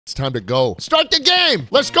It's time to go. Start the game!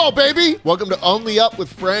 Let's go, baby! Welcome to Only Up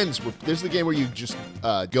with Friends. This is the game where you just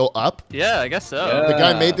go up. Yeah, I guess so. Yeah. The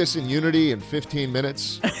guy made this in Unity in 15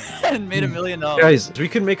 minutes. And made $1 million. Guys, we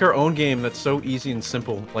can make our own game that's so easy and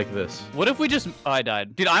simple like this. What if we just... Oh, I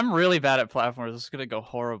died. Dude, I'm really bad at platformers. This is gonna go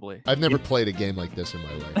horribly. I've never played a game like this in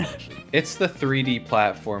my life, actually. It's the 3D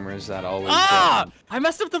platformers that always Ah! I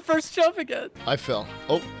messed up the first jump again. I fell.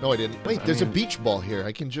 Oh, no, I didn't. Wait, there's a beach ball here.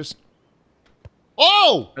 I can just...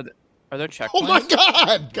 Oh! Are there checkpoints? Oh my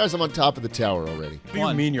god! Guys, I'm on top of the tower already. What do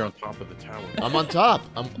you mean you're on top of the tower? I'm on top.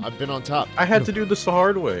 I've been on top. I had to do this the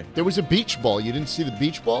hard way. There was a beach ball. You didn't see the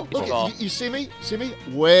beach ball? Look, Ball. you see me? See me?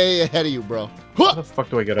 Way ahead of you, bro. How the fuck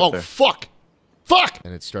do I get up there? Oh, fuck! Fuck!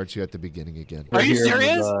 And it starts you at the beginning again. Are you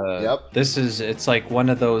serious? Yep. It's like one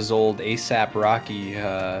of those old ASAP Rocky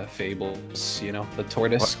fables, you know? The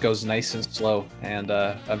tortoise goes nice and slow and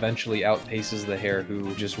eventually outpaces the hare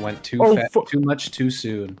who just went too much too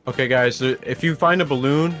soon. Okay, guys, if you find a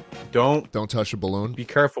balloon, don't touch a balloon. be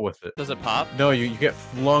careful with it. Does it pop? No, you get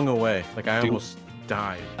flung away. Like I almost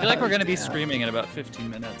died. I feel like we're gonna be screaming in about 15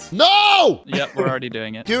 minutes. No! Yep, we're already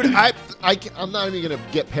doing it. Dude, I'm not even gonna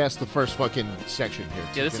get past the first fucking section here.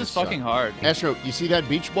 Yeah, this is fucking hard. Astro, you see that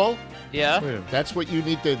beach ball? Yeah? That's what you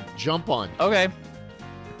need to jump on. Okay.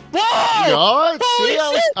 Whoa! You all right? See,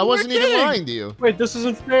 Holy shit, I wasn't we're even kidding. lying to you. Wait, this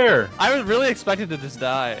isn't fair. I was really expected to just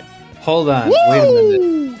die. Hold on, wait a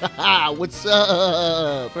minute. What's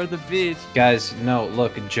up? For the beach. Guys, no,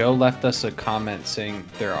 look, Joe left us a comment saying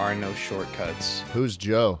there are no shortcuts. Who's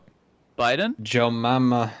Joe? Biden? Joe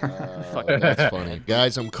Mama. That's funny.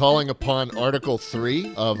 Guys, I'm calling upon Article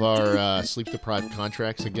 3 of our sleep-deprived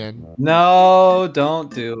contracts again. No,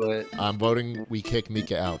 don't do it. I'm voting we kick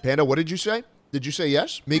Mika out. Panda, what did you say? Did you say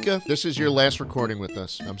yes? Mika, this is your last recording with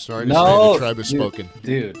us. I'm sorry to say the tribe has spoken.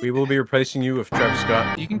 Dude. We will be replacing you with Trev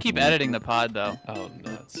Scott. You can keep editing the pod, though. Oh,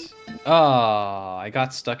 nuts. Oh, I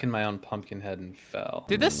got stuck in my own pumpkin head and fell.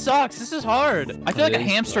 Dude, this sucks. This is hard. I feel like a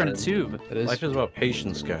hamster in a tube. It is. Life is about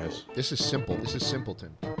patience, guys. This is simple. This is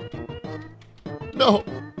simpleton. No.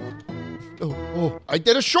 Oh, I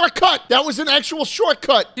did a shortcut. That was an actual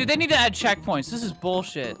shortcut. Dude, they need to add checkpoints. This is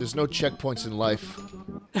bullshit. There's no checkpoints in life.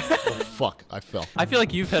 Oh, fuck, I fell. I feel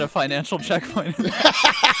like you've hit a financial checkpoint.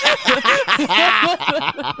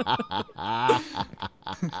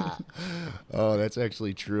 Oh, that's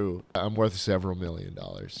actually true. I'm worth several $1 million.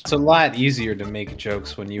 It's a lot easier to make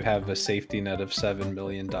jokes when you have a safety net of $7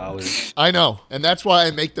 million. I know, and that's why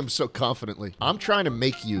I make them so confidently. I'm trying to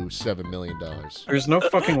make you $7 million. There's no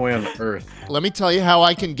fucking way on earth. Let me tell you how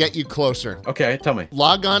I can get you closer. Okay, tell me.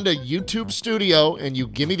 Log on to YouTube Studio and you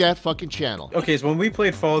give me that fucking channel. Okay, so when we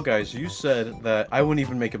played Fall Guys, you said that I wouldn't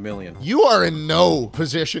even make $1 million. You are in no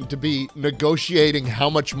position to be negotiating how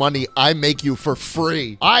much money I make you for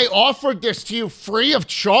free. I offered this to you free of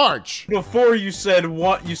charge. Before you said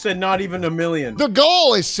what? You said not even $1 million. The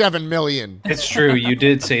goal is 7 million. It's true, you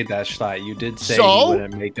did say that, Schlatt. You did say So? you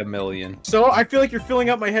wouldn't make $1 million. So I feel like you're filling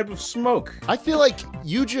up my head with smoke. I feel like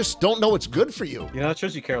you just don't know what's good for you. You know, that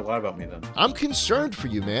shows you care a lot about me then. I'm concerned for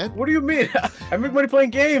you, man. What do you mean? I make money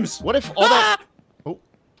playing games. What if all that...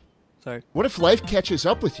 Sorry. What if life catches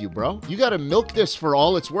up with you, bro? You gotta milk this for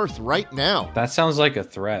all it's worth right now. That sounds like a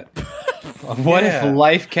threat. What if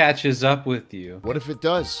life catches up with you? What if it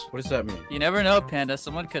does? What does that mean? You never know, Panda.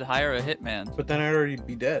 Someone could hire a hitman. But then I'd already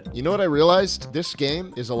be dead. You know what I realized? This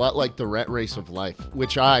game is a lot like the rat race of life,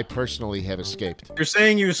 which I personally have escaped. You're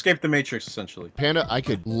saying you escaped the Matrix, essentially. Panda, I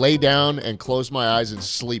could lay down and close my eyes and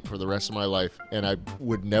sleep for the rest of my life, and I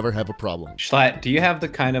would never have a problem. Schlatt, do you have the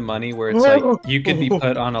kind of money where it's like you could be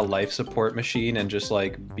put on a life support machine and just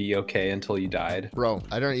like be okay until you died? Bro,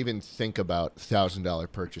 I don't even think about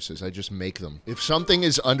 $1,000 purchases. I just make them. If something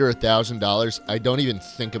is under $1,000, I don't even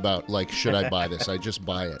think about, like, should I buy this? I just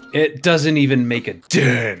buy it. It doesn't even make a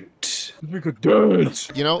dent. Make a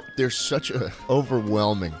dent. You know, there's such a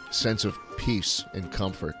overwhelming sense of peace and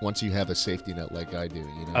comfort once you have a safety net like I do,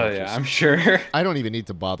 you know? Oh yeah, I'm sure. I don't even need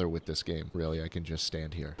to bother with this game, really. I can just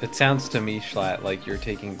stand here. It sounds to me, Schlatt, like you're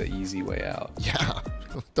taking the easy way out. Yeah.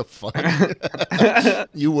 What the fuck?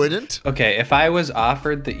 You wouldn't? Okay, if I was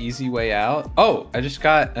offered the easy way out... Oh, I just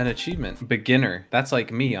got an achievement. Beginner. That's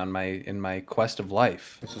like me on in my quest of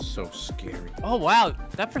life. This is so scary. Oh, wow.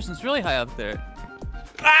 That person's really high up there.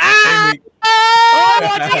 Ah! Oh,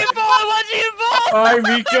 I'm watching it fall! I'm watching it fall! Hi,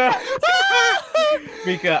 Mika.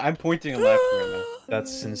 Mika, I'm pointing left right now.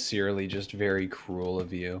 That's sincerely just very cruel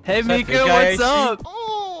of you. Hey, Is that Mika, big guy what's I see? up?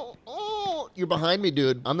 Oh, You're behind me,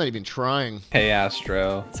 dude. I'm not even trying. Hey,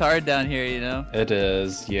 Astro. It's hard down here, you know? It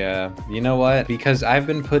is, yeah. You know what? Because I've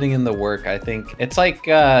been putting in the work, I think it's like,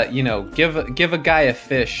 you know, give a guy a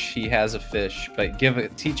fish, he has a fish, but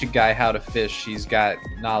teach a guy how to fish, he's got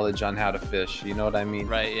knowledge on how to fish. You know what I mean?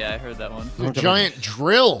 Right, yeah, I heard that one. A giant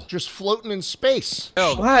drill just floating in space.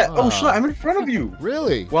 Oh, Schlat, I'm in front of you.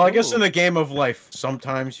 Really? Well, I guess in the game of life,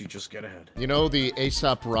 sometimes you just get ahead. You know the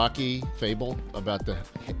Aesop Rocky fable about the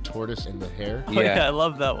tortoise and the hare? oh yeah, I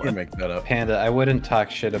love that You one. make that up. Panda, I wouldn't talk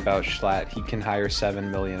shit about Schlatt. He can hire 7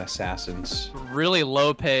 million assassins. Really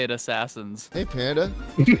low-paid assassins. Hey, Panda.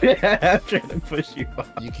 Yeah, I'm trying to push you off.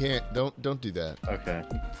 You can't. Don't do that. Okay.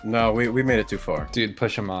 No, we made it too far. Dude,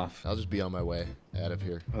 push him off. I'll just be on my way out of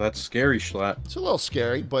here. Oh, that's scary, Schlat. It's a little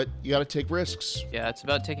scary, but you got to take risks. Yeah, it's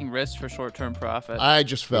about taking risks for short-term profit. I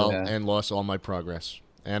just fell Yeah. and lost all my progress.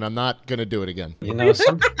 And I'm not going to do it again. You know, Just,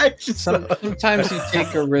 sometimes you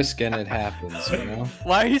take a risk and it happens, you know?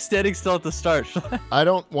 Why are you standing still at the start? I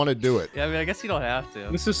don't want to do it. yeah, I mean, I guess you don't have to.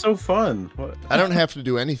 this is so fun. What? I don't have to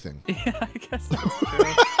do anything. Yeah, I guess that's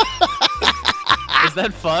true. Is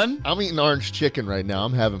that fun? I'm eating orange chicken right now.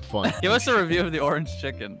 I'm having fun. Give us a review of the orange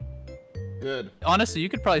chicken. Good. Honestly, you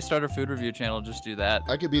could probably start a food review channel, just do that.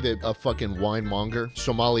 I could be a fucking wine monger.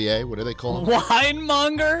 Sommelier. What do they call them? Wine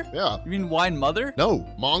monger? Yeah. You mean wine mother? No,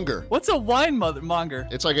 monger. What's a wine monger?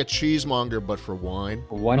 It's like a cheesemonger, but for wine.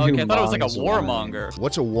 One Okay, who I thought it was like a mongs wine. warmonger.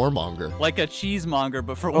 What's a warmonger? Like a cheesemonger,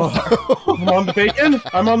 but for war. I'm on the bacon.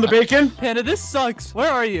 I'm on the bacon. Panda, this sucks. Where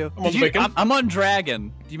are you? I'm on bacon. I'm on Dragon.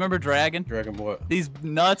 Do you remember Dragon? Dragon what? These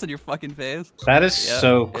nuts on your fucking face. That is Yeah,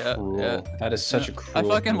 so yeah, cruel. yeah. That is such a cruel.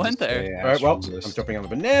 fucking thing to went there. say, All right, well, I'm Aztrosist. jumping on the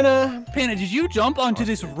banana. Panda, did you jump onto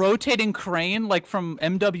this rotating crane like from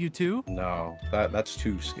MW2? No, that's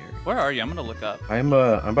too scary. Where are you? I'm gonna look up. I'm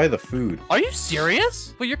by the food. Are you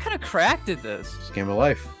serious? Well, you're kind of cracked at this. It's game of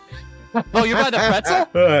life. Oh, you're by the pretzel?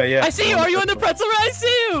 Yeah. I see you. Are you on the pretzel? I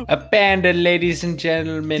see you. Abandoned, ladies and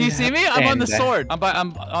gentlemen. Do you see me? I'm on the Abandoned. sword.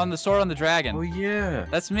 I'm on the sword on the dragon. Oh yeah.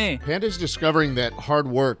 That's me. Panda's discovering that hard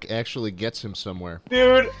work actually gets him somewhere.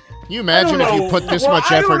 Dude, Can you imagine I if don't you know. put this Well,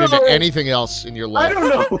 much I don't effort into know. anything else in your I life?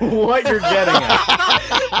 don't know what you're getting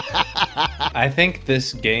at. I think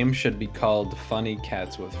this game should be called Funny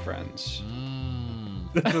Cats with Friends.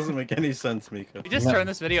 That doesn't make any sense, Mika. You just turn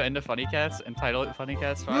this video into Funny Cats and title it Funny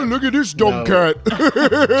Cats 5. Look at this dumb No. cat.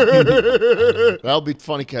 That'll be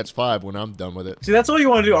Funny Cats 5 when I'm done with it. See, that's all you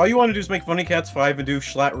want to do. All you want to do is make Funny Cats 5 and do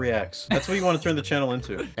Schlatt Reacts. That's what you want to turn the channel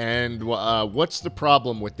into. And what's the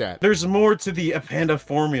problem with that? There's more to the Apanda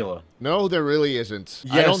formula. No, there really isn't.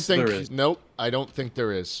 I Yes, don't think. there is. Nope, I don't think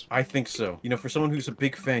there is. I think so. You know, for someone who's a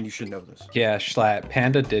big fan, you should know this. Yeah, Schlatt,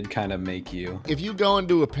 Panda did kind of make you. If you go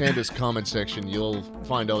into a Panda's comment section, you'll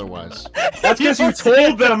find otherwise. That's because you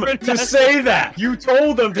told them to say that. You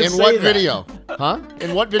told them to In say what that. video? Huh?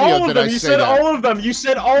 In what video All of did them. I You say said that? all of them. You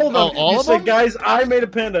said all of them. Oh, all you of said, them? guys, I made a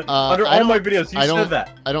panda under I all my don't- videos. You I said don't-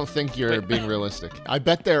 that. I don't think you're being realistic. I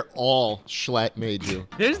bet they're all Schlatt made you.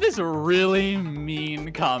 There's this really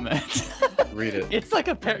mean comment. Read it. It's like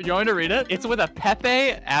a you want me to read it? It's with a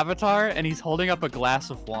Pepe avatar and he's holding up a glass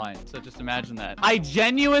of wine. So just imagine that. I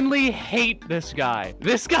genuinely hate this guy.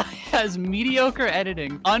 This guy has mediocre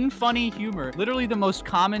editing, unfunny humor, literally the most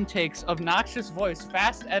common takes, obnoxious voice,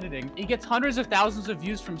 fast editing. He gets hundreds of thousands of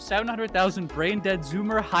views from 700,000 brain dead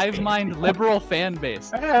Zoomer hive mind liberal fan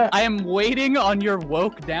base. I am waiting on your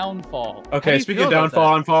woke downfall. How do Okay, you speaking feel of about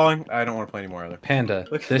downfall, I'm falling. I don't want to play anymore either. Panda,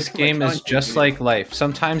 Look- this look at my game is content, just dude. like life.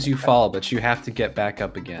 Sometimes you fall, but you have to get back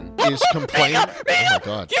up again. Is complaining. Oh my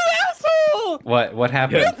god. You asshole! What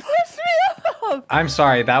happened? You pushed me off! I'm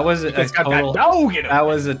sorry. That was a It's got total. that dog in it. That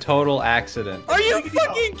was a total accident. Are you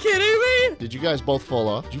fucking kidding me? Did you guys both fall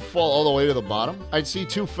off? Did you fall all the way to the bottom? I'd see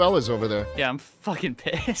two fellas over there. Yeah, I'm fucking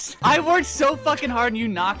pissed. I worked so fucking hard and you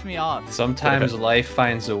knocked me off. Sometimes life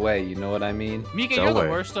finds a way. You know what I mean? Mika, No you're way. the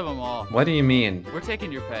worst of them all. What do you mean? We're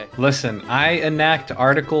taking your pay. Listen, I enact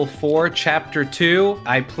Article 4, Chapter 2.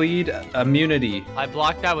 I plead immunity. I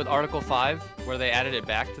blocked that with Article 5, where they added it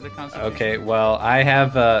back to the Constitution. Okay, well, I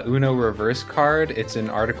have a Uno reverse card. It's in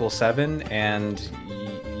Article 7, and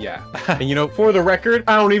yeah. And you know, for the record,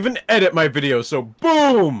 I don't even edit my videos, so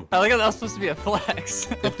boom! I like how that was supposed to be a flex.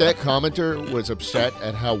 If that commenter was upset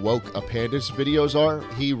at how woke a Panda's videos are,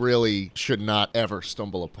 he really should not ever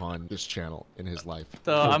stumble upon this channel in his life.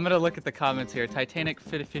 So I'm gonna look at the comments here. Titanic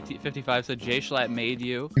 55 said jschlatt made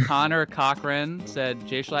you. Connor Cochran said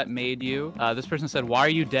jschlatt made you. This person said, why are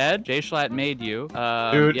you dead? Jschlatt made you.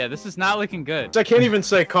 Dude. Yeah, this is not looking good. I can't even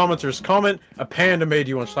say commenters. Comment a panda made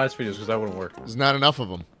you on Schlatt's videos because that wouldn't work. There's not enough of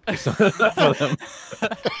them. It's not for them.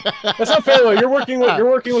 That's not fair though. You're working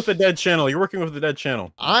with the dead channel. You're working with the dead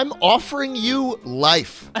channel. I'm offering you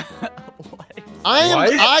life. What?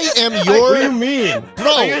 I am your. What do you mean?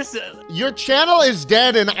 No, your channel is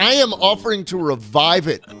dead, and I am offering to revive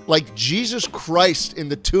it, like Jesus Christ in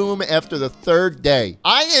the tomb after the third day.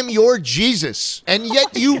 I am your Jesus, and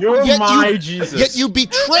yet you, Jesus. Yet you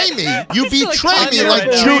betray me. You betray me like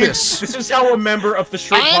right now. Judas. This is how a member of the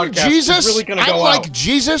Straight I'm Podcast Jesus. is really gonna I'm go like out.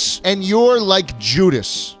 Jesus, and you're like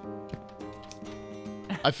Judas.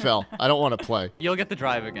 I fell. I don't want to play. You'll get the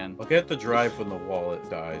drive again. I'll get the drive when the wallet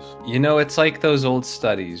dies. You know, it's like those old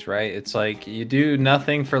studies, right? It's like you do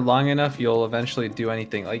nothing for long enough, you'll eventually do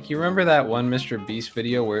anything. Like, you remember that one Mr. Beast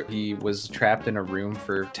video where he was trapped in a room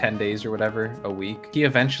for 10 days or whatever, a week? He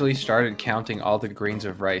eventually started counting all the grains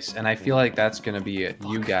of rice, and I feel like that's gonna be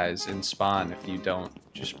you guys in Spawn if you don't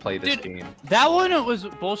just play this game. That one was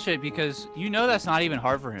bullshit because you know that's not even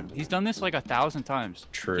hard for him. He's done this like 1,000 times.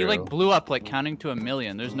 True. He like blew up like counting to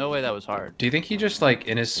 1,000,000. There's no way that was hard. Do you think he just like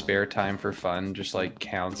in his spare time for fun just like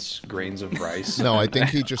counts grains of rice? No, I think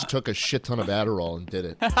he just took a shit ton of Adderall and did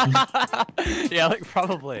it. Yeah, like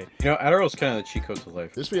probably. You know, Adderall's kind of the cheat code to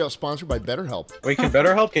life. This video is sponsored by BetterHelp. Wait, can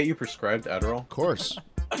BetterHelp get you prescribed Adderall? Of course.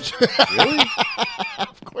 Really?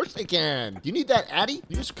 Of course they can. You need that Addy?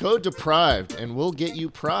 Use code Deprived and we'll get you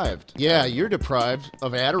prived. Yeah, you're deprived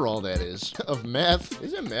of Adderall, that is. Of meth.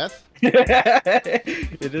 Is it meth?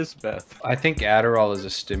 It is Beth. I think Adderall is a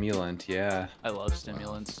stimulant, yeah. I love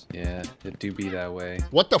stimulants. Yeah, it do be that way.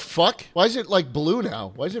 What the fuck? Why is it like blue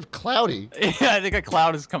now? Why is it cloudy? Yeah, I think a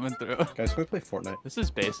cloud is coming through. Guys, can we play Fortnite? This is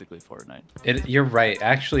basically Fortnite. You're right.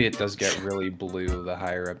 Actually, it does get really blue the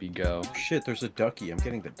higher up you go. Shit, there's a ducky. I'm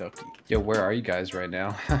getting the ducky. Yo, where are you guys right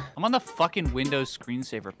now? I'm on the fucking Windows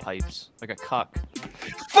screensaver pipes. Like a cuck.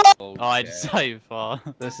 Oh, I just saw you fall.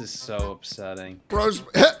 This is so upsetting. Bro's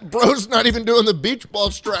not even doing the beach ball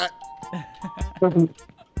strat.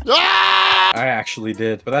 Ah! I actually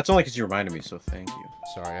did, but that's only because you reminded me, so thank you.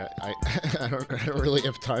 Sorry, I don't really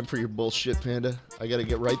have time for your bullshit, Panda. I gotta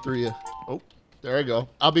get right through you. Oh, there I go.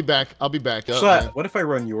 I'll be back. I'll be back. Slat, what if I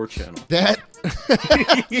run your channel? That.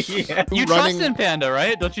 Yeah. You trust in Panda,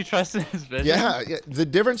 right? Don't you trust in his vision? Yeah, the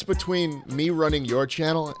difference between me running your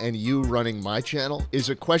channel and you running my channel is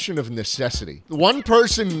a question of necessity. One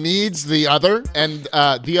person needs the other, and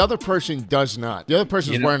the other person does not. The other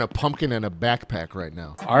person's wearing a pumpkin and a backpack right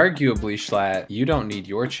now. Arguably, Schlatt, you don't need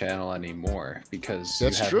your channel anymore because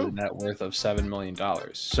That's you have true. a net worth of $7 million.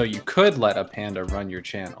 So you could let a panda run your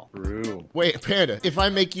channel. True. Wait, Panda, if I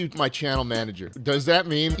make you my channel manager, does that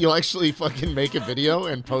mean you'll actually fucking make a video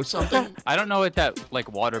and post something? I don't know what that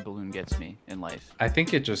like water balloon gets me in life. I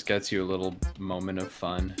think it just gets you a little moment of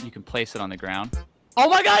fun. You can place it on the ground. Oh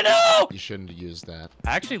my god, no! You shouldn't have used that.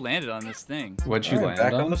 I actually landed on this thing. What'd you land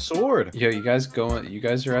back on? on the sword. Yo, you guys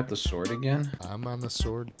are at the sword again? I'm on the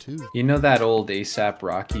sword too. You know that old ASAP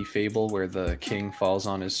Rocky fable where the king falls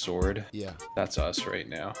on his sword? Yeah. That's us right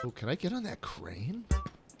now. Oh, can I get on that crane?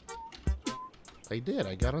 I did.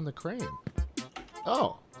 I got on the crane.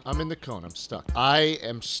 Oh, I'm in the cone. I'm stuck. I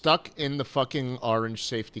am stuck in the fucking orange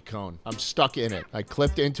safety cone. I'm stuck in it. I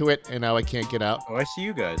clipped into it, and now I can't get out. Oh, I see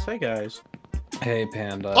you guys. Hey, guys. Hey,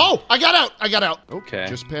 Panda. Oh, I got out. I got out. Okay.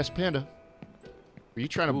 Just past Panda. Were you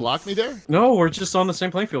trying to block me there? No, we're just on the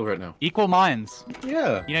same playing field right now. Equal minds.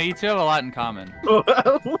 Yeah. You know, you two have a lot in common.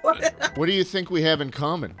 What do you think we have in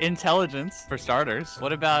common? Intelligence, for starters.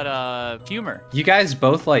 What about humor? You guys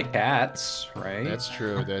both like cats, right? That's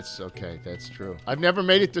true. That's okay. That's true. I've never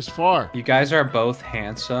made it this far. You guys are both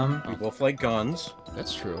handsome. We both like guns.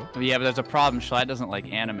 That's true. Yeah, but there's a problem. Schlatt doesn't like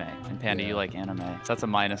anime, and Panda, you like anime. So that's a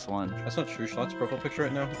 -1. That's not true. Schlatt's profile picture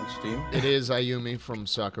right now on Steam. It is Ayumi from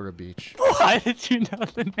Sakura Beach. Why did you know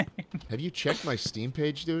the name? Have you checked my Steam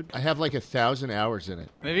page, dude? I have like 1,000 hours in it.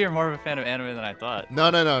 Maybe you're more of a fan of anime than I thought. No.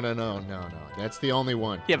 That's the only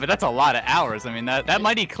one. Yeah, but that's a lot of hours. I mean, that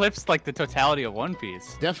might eclipse like the totality of One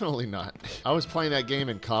Piece. Definitely not. I was playing that game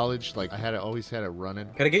in college. Like I always had it running.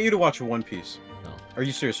 Can I get you to watch One Piece? No. Are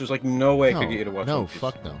you serious? There's like no way I could get you to watch No, One Piece.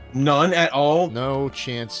 fuck no. None at all? No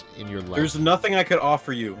chance in your life. There's nothing I could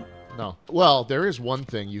offer you. No. Well, there is one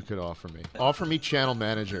thing you could offer me. Offer me channel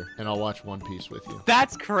manager, and I'll watch One Piece with you.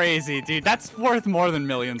 That's crazy, dude. That's worth more than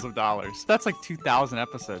millions of dollars. That's like 2,000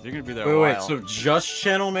 episodes. You're gonna be there a Wait, while. so just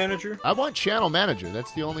channel manager? I want channel manager.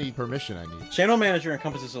 That's the only permission I need. Channel manager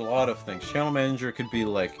encompasses a lot of things. Channel manager could be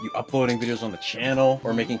like you uploading videos on the channel,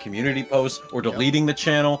 or making community posts, or deleting the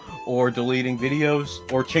channel, or deleting videos,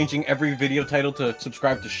 or changing every video title to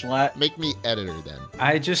subscribe to Schlatt. Make me editor then.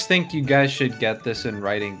 I just think you guys should get this in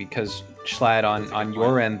writing because Schlatt, on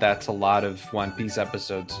your end, that's a lot of One Piece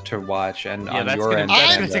episodes to watch, and Yeah, on that's your gonna- end,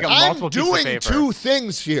 that's I'm, gonna take a I'm multiple piece of doing paper. 2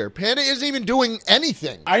 things here. Panda isn't even doing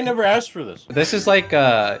anything. I never asked for this. this is like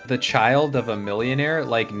the child of a millionaire,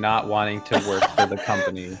 like not wanting to work for the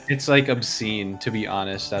company. It's like obscene, to be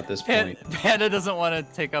honest, at this point. Panda doesn't want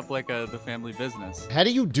to take up like the family business. How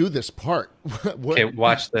do you do this part? What- Okay,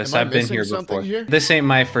 watch this. Am I I've been missing here something before. here? This ain't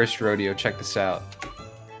my first rodeo. Check this out.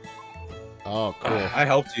 Oh, cool. I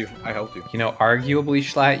helped you. I helped you. You know, arguably,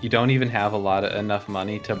 Schlatt, you don't even have enough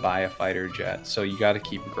money to buy a fighter jet, so you got to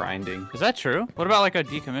keep grinding. Is that true? What about like a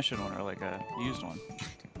decommissioned one or like a used one?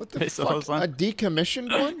 What the They sell fuck? those on- A decommissioned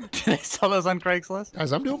one? Do they sell those on Craigslist?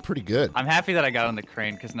 Guys, I'm doing pretty good. I'm happy that I got on the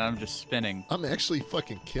crane because now I'm just spinning. I'm actually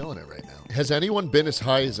fucking killing it right now. Has anyone been as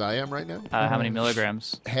high as I am right now? How many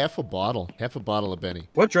milligrams? Half a bottle of Benny.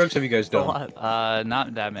 What drugs have you guys A done? lot.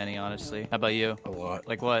 Not that many, honestly. How about you? A lot.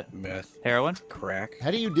 Like what? Meth, Heroin? crack. How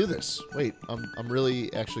do you do this? Wait, I'm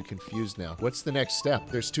really actually confused now. What's the next step?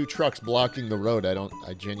 There's 2 trucks blocking the road.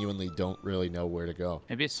 I genuinely don't really know where to go.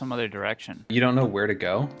 Maybe it's some other direction. You don't know where to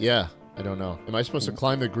go? Yeah, I don't know. Am I supposed to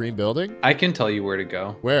climb the green building? I can tell you where to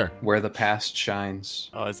go. Where? Where the past shines.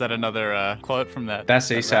 Oh, is that another quote from that? That's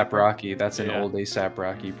that ASAP rapper? Rocky. That's an Yeah. old ASAP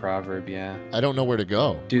Rocky proverb, yeah. I don't know where to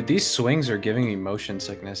go. Dude, these swings are giving me motion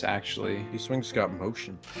sickness, actually. These swings got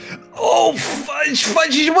motion. Oh, fudge!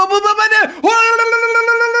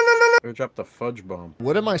 They dropped the fudge bomb.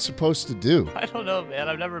 What am I supposed to do? I don't know, man.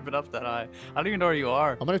 I've never been up that high. I don't even know where you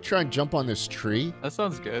are. I'm gonna try and jump on this tree. That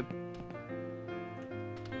sounds good.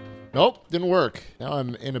 Nope, didn't work. Now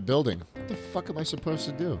I'm in a building. What the fuck am I supposed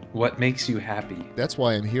to do? What makes you happy? That's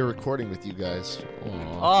why I'm here recording with you guys.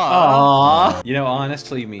 Aw. Oh. You know,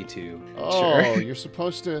 honestly, me too. Oh, Sure. you're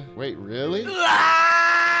supposed to... Wait, really?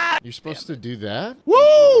 You're supposed to do that?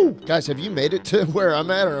 Woo! Guys, have you made it to where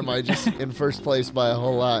I'm at, or am I just in first place by a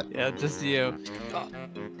whole lot? Yeah, just you.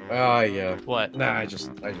 Yeah. What? Nah, I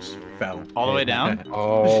just fell. All the way down?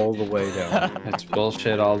 All the way down. That's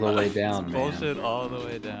bullshit all the way down, man. Bullshit all the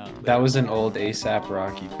way down. That was an old ASAP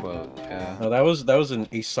Rocky quote, yeah. No, that was an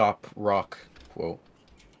Aesop rock quote.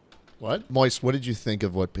 What? Moist, what did you think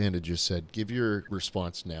of what Panda just said? Give your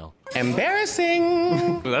response now. Embarrassing.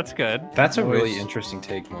 Ooh, that's good. That's a really Moist. interesting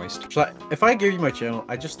take, Moist. So if I gave you my channel,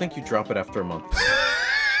 I just think you drop it after a month.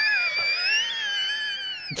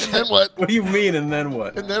 And then what? What do you mean, and then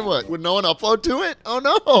what? And then what? Would no one upload to it? Oh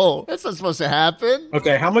no! That's not supposed to happen.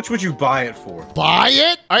 Okay, how much would you buy it for? Buy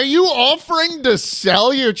it? Are you offering to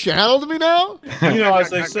sell your channel to me now? You know,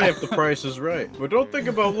 as they say, if the price is right. But don't think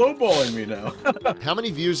about lowballing me now. How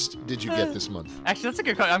many views did you get this month? Actually, that's a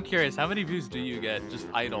good question. I'm curious. How many views do you get just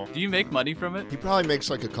idle? Do you make money from it? He probably makes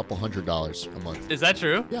like a couple $100 a month. Is that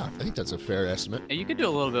true? Yeah, I think that's a fair estimate. And you could do a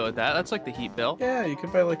little bit with that. That's like the heat bill. Yeah, you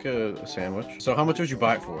could buy like a sandwich. So how much would you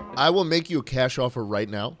buy it for? I will make you a cash offer right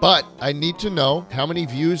now, but I need to know how many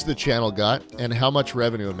views the channel got and how much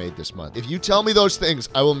revenue it made this month. If you tell me those things,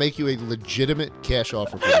 I will make you a legitimate cash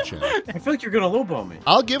offer for the channel. I feel like you're gonna lowball me.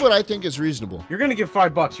 I'll give what I think is reasonable. You're gonna give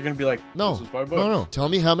 $5. You're gonna be like, No, this is $5. no. Tell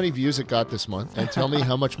me how many views it got this month, and tell me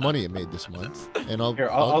how much money it made this month, and I'll. Here,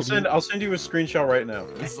 I'll give you- send you a screenshot right now.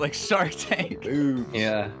 It's like Shark Tank. Ooh.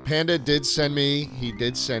 Yeah. Panda did send me. He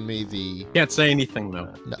did send me the. Can't say anything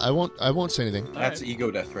though. No, I won't say anything. That's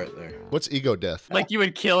ego death right there. What's ego death? Like you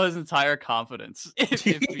would kill his entire confidence if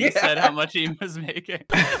you Yeah. said how much he was making.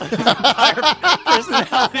 Like his entire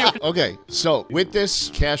personality would- Okay, so with this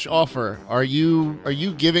cash offer, are you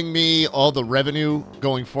giving me all the revenue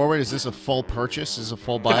going forward? Is this a full purchase? Is this a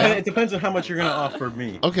full It buyout? depends on how much you're gonna offer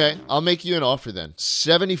me. Okay, I'll make you an offer then.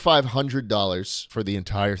 $7,500 for the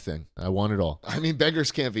entire thing. I want it all. I mean,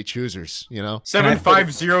 beggars can't be choosers, you know?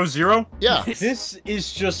 7500. Yeah. This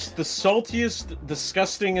is just the saltiest,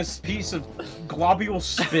 disgustingest piece of globule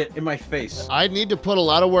spit in my face. I need to put a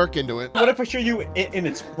lot of work into it. What if I show you it in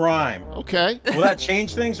its prime? Okay. Will that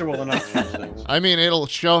change things or will it not change things? I mean, it'll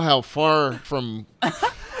show how far from.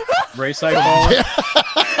 Race I call it?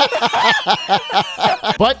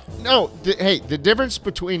 But no, hey, the difference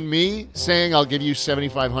between me saying I'll give you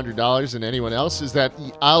 $7,500 and anyone else is that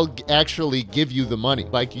I'll actually give you the money.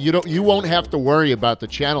 Like you won't have to worry about the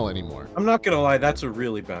channel anymore. I'm not gonna lie, that's a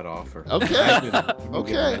really bad offer. Okay.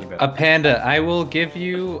 Okay. A panda, I will give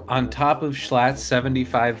you, on top of Schlatt's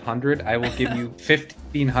 7,500, I will give you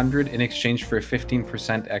 1,500 in exchange for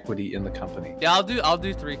 15% equity in the company. Yeah, I'll do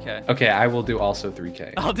 3K. Okay, I will do also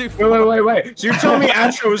 3K. I'll do 4. Wait. So you're telling me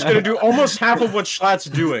Astro is gonna do almost half of what Schlatt's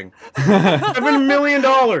doing. $7 million.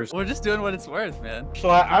 We're just doing what it's worth, man.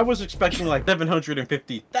 Schlatt, I was expecting like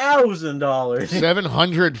 $750,000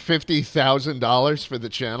 $750,000 for the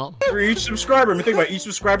channel? for each subscriber. I mean, think about it. Each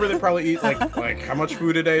subscriber, they probably eat like how much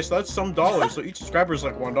food a day? So that's some dollars. So each subscriber is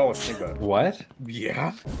like $1. Think about it. What?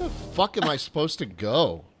 Yeah. Where the fuck am I supposed to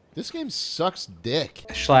go? This game sucks dick.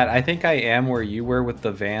 Schlatt, I think I am where you were with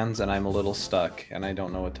the vans, and I'm a little stuck, and I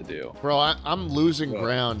don't know what to do. Bro, I'm losing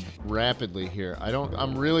ground rapidly here.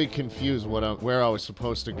 I'm really confused where I was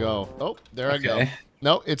supposed to go. Oh, there I go.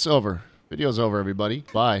 No, it's over. Video's over, everybody.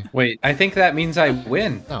 Bye. Wait, I think that means I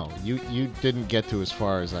win. No, you didn't get to as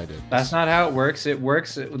far as I did. That's not how it works. It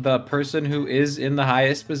works the person who is in the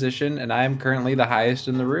highest position, and I am currently the highest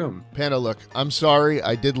in the room. Panda, look, I'm sorry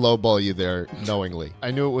I did lowball you there knowingly.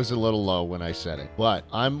 I knew it was a little low when I said it, but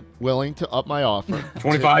I'm willing to up my offer.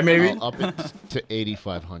 25 maybe? I'll up it to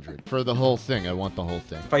 8,500 for the whole thing. I want the whole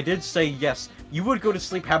thing. If I did say yes, you would go to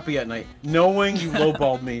sleep happy at night, knowing you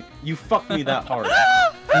lowballed me. You fucked me that hard.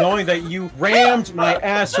 Knowing that you rammed my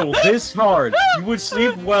asshole this hard, you would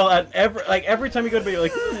sleep well at every time you go to bed. You're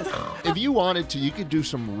like, if you wanted to, you could do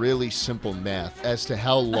some really simple math as to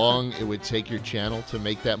how long it would take your channel to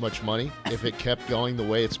make that much money if it kept going the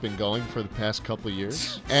way it's been going for the past couple of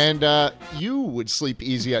years. And you would sleep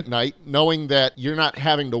easy at night knowing that you're not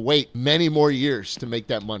having to wait many more years to make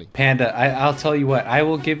that money. Panda, I'll tell you what. I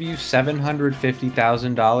will give you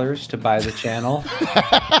 $750,000 to buy the channel.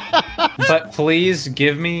 But please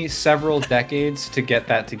give me several decades to get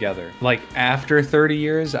that together. Like after 30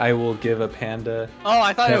 years, I will give a Panda. Oh,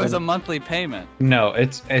 I thought it was a monthly payment. No,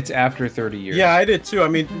 it's after 30 years. yeah, I did too. I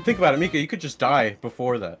mean, think about it, Mika. You could just die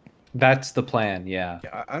before that. That's the plan, yeah.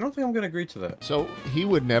 I don't think I'm gonna agree to that. So he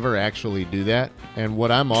would never actually do that. And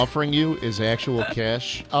what I'm offering you is actual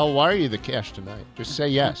cash. I'll wire you the cash tonight. Just say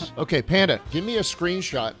yes. Okay, Panda, give me a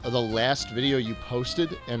screenshot of the last video you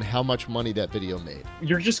posted and how much money that video made.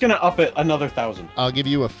 You're just gonna up it another 1,000. I'll give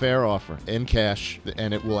you a fair offer in cash,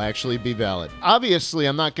 and it will actually be valid. Obviously,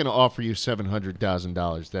 I'm not going to offer you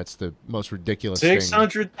 $700,000. That's the most ridiculous thing.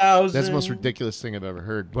 600,000. That's the most ridiculous thing I've ever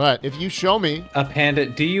heard. But if you show me... A Panda,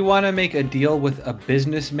 do you want to make a deal with a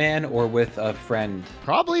businessman or with a friend?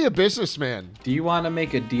 Probably a businessman. Do you want to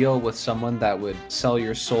make a deal with someone that would sell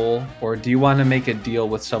your soul? Or do you want to make a deal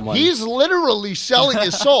with someone... He's literally selling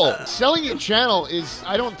his soul. Selling your channel is...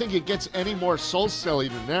 I don't think it gets any more soul-selling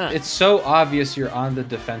than that. It's so obvious you're on the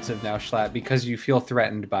defensive now, Schlatt, because you feel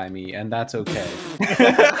threatened by me, and that's okay.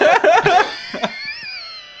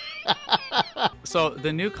 So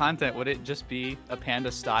the new content, would it just be a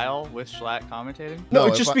Panda style with Schlatt commentating? No,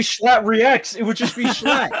 it'd just be Schlatt Reacts. It would just be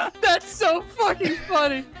Schlatt. That's so fucking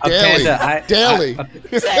funny. Daily.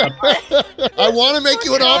 Panda, I want to make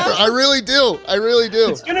you an offer. I really do. I really do.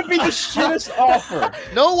 It's gonna be the shittest offer.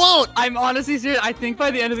 No, it won't. I'm honestly serious. I think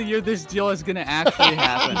by the end of the year, this deal is gonna actually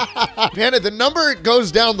happen. Panda, the number it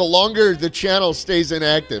goes down, the longer the channel stays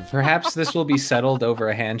inactive. Perhaps this will be settled over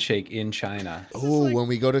a handshake in China. Oh, when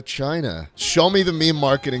we go to China. Show me the meme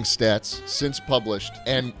marketing stats since published,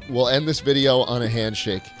 and we'll end this video on a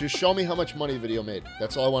handshake. Just show me how much money the video made.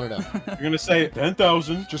 That's all I want to know. You're gonna say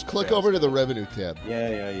 10,000. Just click over to the revenue tab.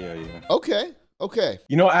 Yeah. Okay. Okay.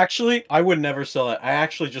 You know, actually, I would never sell it. I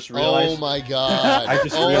actually just realized. Oh my god. I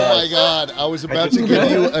just oh realized. my god. I was about to give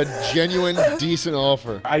you a genuine, decent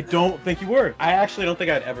offer. I don't think you were. I actually don't think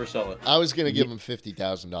I'd ever sell it. I was going to give him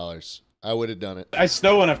 $50,000. I would have done it. I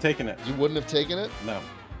still wouldn't have taken it. You wouldn't have taken it? No.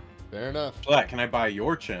 Fair enough. Schlatt, can I buy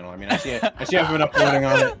your channel? I mean, I see I've been uploading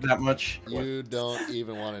on it that much. You don't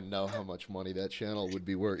even want to know how much money that channel would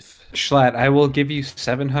be worth. Schlatt, I will give you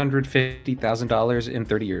 $750,000 in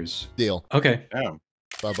 30 years. Deal. Okay. Damn.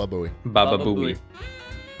 Baba booey. Baba Baba booey. booey.